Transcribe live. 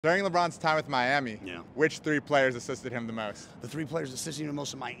During LeBron's time with Miami, Yeah. which three players assisted him the most? The three players assisting him the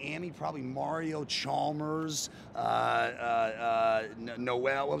most in Miami, probably Mario Chalmers, Noel,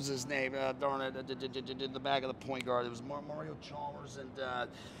 what was his name? Darn it, the back of the point guard. It was Mario Chalmers and,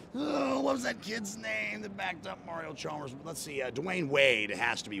 what was that kid's name that backed up Mario Chalmers? Let's see, Dwayne Wade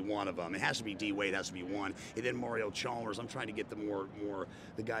has to be one of them. It has to be D. Wade has to be one. And then Mario Chalmers. I'm trying to get the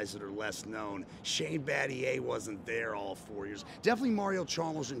the guys that are less known. Shane Battier wasn't there all 4 years. Definitely Mario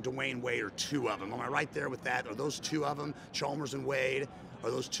Chalmers and Dwayne Wade are two of them. Am I right there with that? Are those two of them, Chalmers and Wade?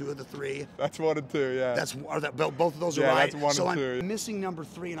 Are those two of the three? That's 1 and 2, yeah. Both of those are yeah, right? That's 1 so and 2. I'm missing number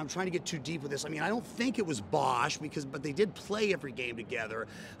 3, and I'm trying to get too deep with this. I mean, I don't think it was Bosch, but they did play every game together.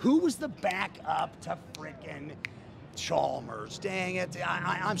 Who was the backup to frickin' Chalmers? Dang it,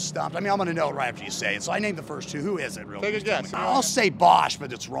 I'm stumped. I mean, I'm gonna know right after you say it. So I named the first two. Who is it, really? Take a guess. I'll say Bosch,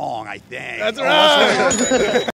 but it's wrong, I think. That's right.